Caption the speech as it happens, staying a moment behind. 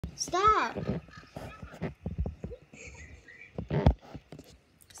Stop.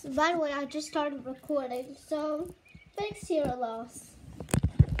 So, by the way, I just started recording, so thanks, your loss.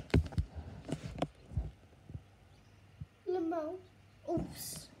 Limo.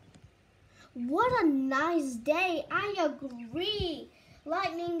 Oops. What a nice day. I agree.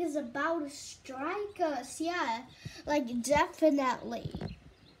 Lightning is about to strike us. Yeah, like definitely.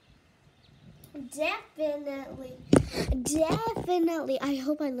 Definitely. I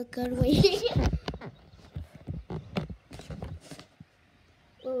hope I look good. Wait.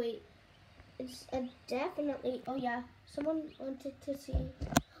 Wait. It's definitely. Oh yeah. Someone wanted to see.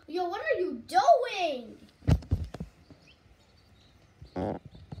 Yo, what are you doing?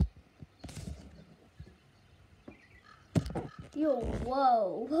 Yo,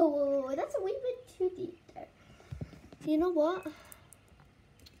 whoa. That's a wee bit too deep there. You know what?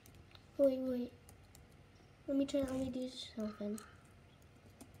 Wait. Let me do something.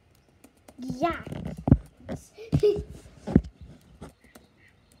 Yeah.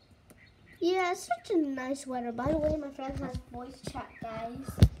 Yeah, it's such a nice weather. By the way, my friend has voice chat, guys.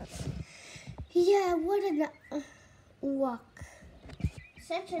 Yeah, what a walk.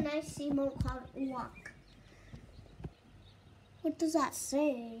 Such a nice sea moat cloud walk. What does that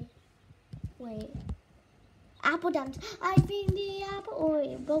say? Wait. Apple dance. I think the apple. Oh,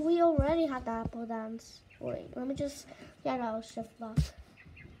 wait, but we already had the apple dance. Wait, let me just get our shift lock.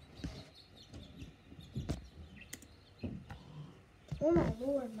 Oh my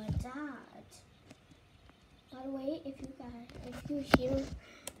lord, my dad. By the way, if you hear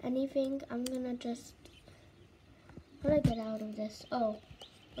anything, I'm gonna just. How do I get out of this? Oh,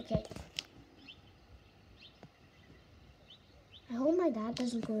 okay. I hope my dad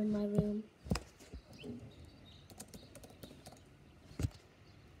doesn't go in my room.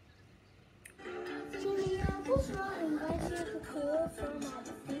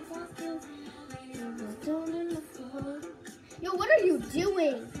 Yo, what are you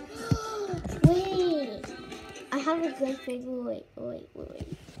doing? Wait. I have a good thing. Wait.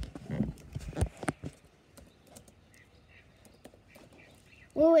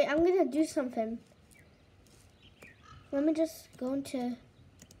 Wait, I'm gonna do something. Let me just go into...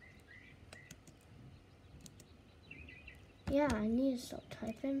 Yeah, I need to stop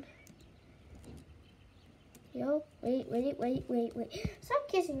typing. Yo, wait. Stop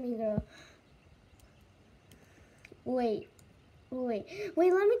kissing me, girl. Wait,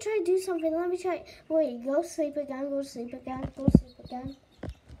 let me try to do something. Wait, go sleep again.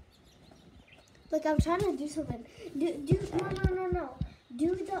 Like, I'm trying to do something. No.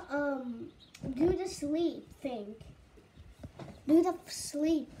 Do the sleep thing. Do the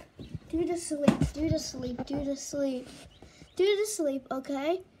sleep,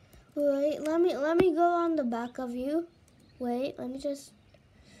 okay? Wait, let me go on the back of you. Wait, let me just...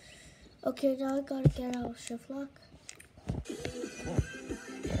 Okay, now I gotta get out of shift lock.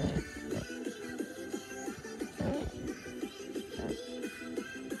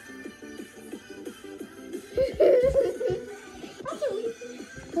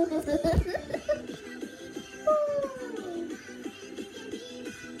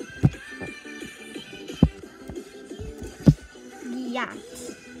 Yeah.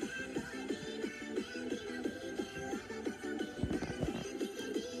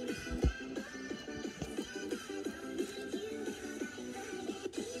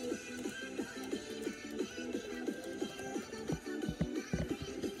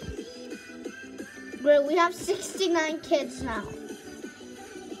 Great, we have 69 kids now.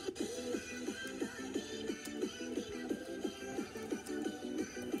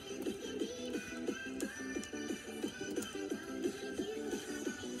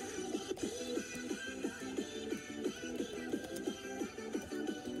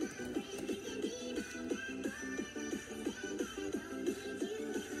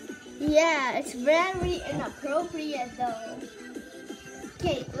 Yeah, it's very inappropriate though.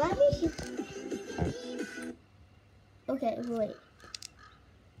 Okay, let me... Okay, wait.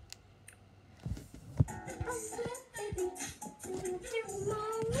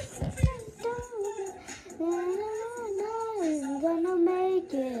 I'm gonna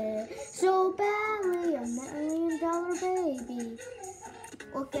make it so badly, $1 million baby.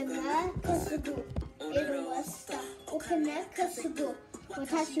 Okay, nakasugo, it was stop. Okay, nakasugo,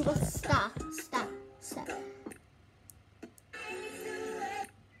 watashi wa stop.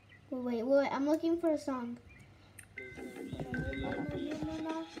 Wait, I'm looking for a song.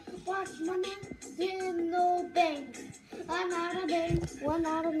 Watch mama, did no bang. I'm out of bang, one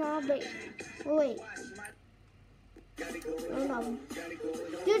out of my bang. Wait. Oh no.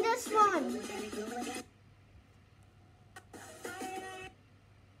 Do this one.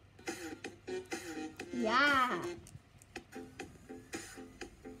 Yeah.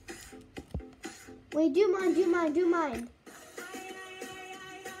 Wait, do mine.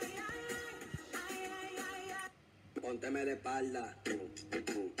 Pónteme de espalda.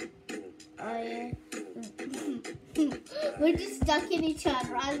 Oh yeah. We're just stuck in each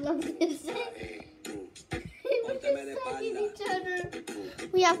other. I love this. We're just stuck in each other.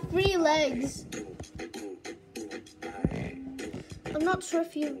 We have 3 legs. I'm not sure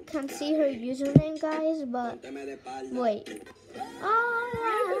if you can see her username, guys, but wait. Oh,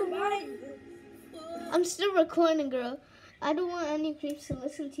 I'm still recording, girl. I don't want any creeps to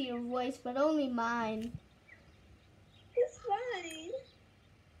listen to your voice, but only mine. It's fine.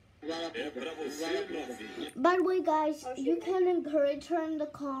 By the way, guys, you can encourage her in the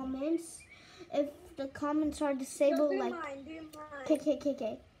comments. If the comments are disabled, like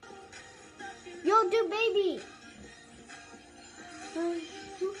KKKK. Yo, do baby.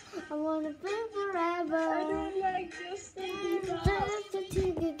 I wanna be forever. I don't like this thing. Just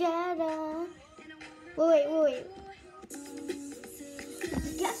together. Wait.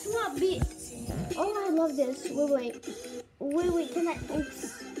 Guess what? Oh, I love this. Wait. Can I? Oops.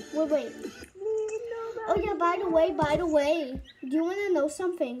 Wait. Oh yeah. By the way. Do you want to know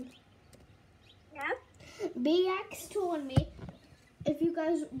something? Yeah. BX told me. If you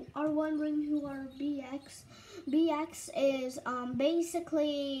guys are wondering who are BX is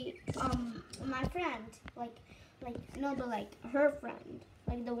basically my friend, like her friend,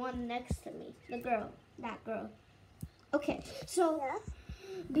 like the one next to me, that girl. Okay, so Yeah.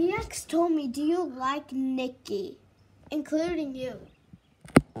 BX told me, do you like Nikki, including you?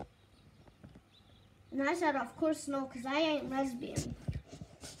 And I said, of course no, because I ain't lesbian,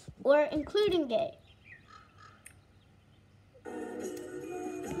 or including gay.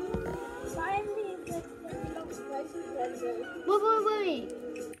 Wait.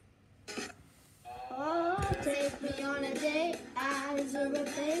 Oh, take me on a date, eyes are a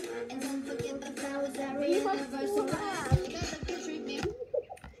babe, and don't forget the flowers that read universal.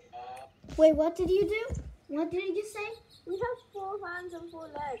 Wait, what did you do? What did you say? We have 4 hands and 4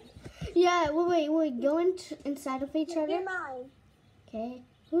 legs. Yeah, wait, go inside of each other. Do mine. Okay,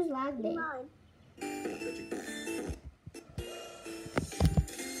 who's Do lagging? mine.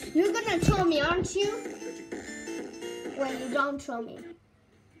 You're gonna troll me, aren't you? Wait, you don't troll me.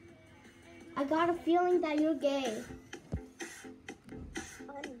 I got a feeling that you're gay.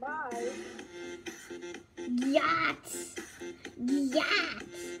 I'm bi. Yachts!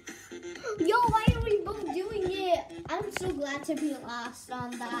 Yo, why are we both doing it? I'm so glad to be last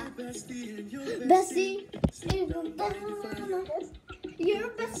on that. Bestie, you're bestie.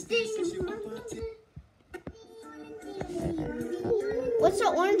 What's an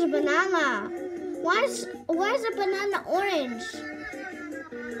orange banana? Why is a banana orange?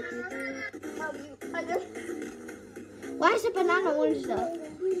 Why is a banana orange though?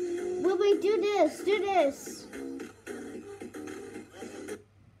 Wait, do this.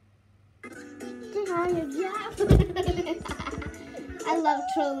 I love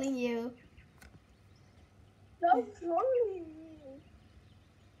trolling you. Stop trolling me.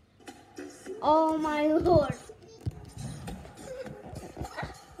 Oh my lord.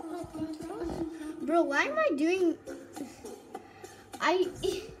 Bro, why am I doing...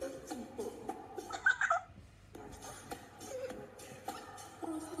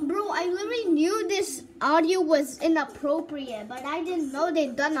 Bro, I literally knew this audio was inappropriate, but I didn't know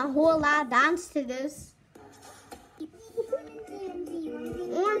they'd done a whole lot of dance to this.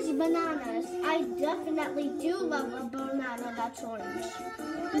 Orange bananas. I definitely do love a banana that's orange.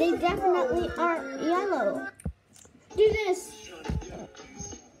 They definitely aren't yellow. Do this.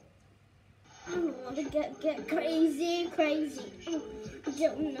 I don't want to get crazy.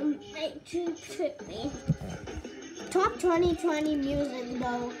 Don't want to make you trip me. Top 2020 music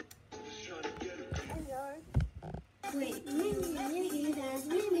though. Wait. Wait.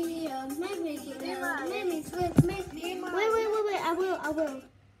 I will. I'm going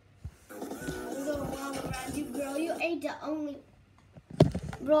all around you, girl. You ain't the only.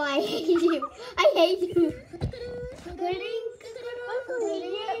 Bro, I hate you.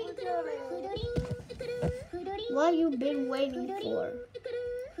 What you been waiting for?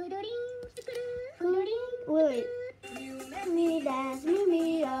 Wait. Make me dance, make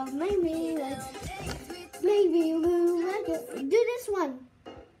me up, make me let's make me move like a... Do this one.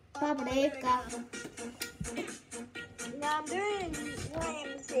 Paprika. No, I'm doing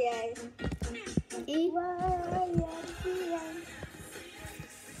YMCA.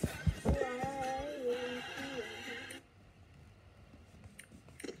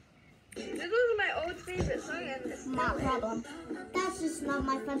 This was my old favorite song and it's Not a problem. That's just not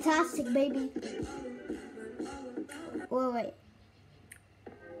my fantastic baby. Wait.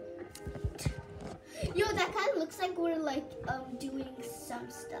 Yo, that kind of looks like we're like doing some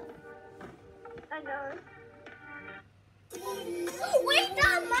stuff. I know. Wait,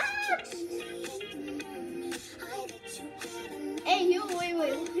 not much! Hey, you, wait,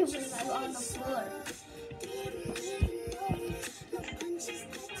 I'm on the floor.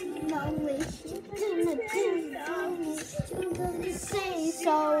 No, wait, you're gonna say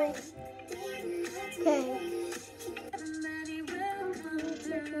so.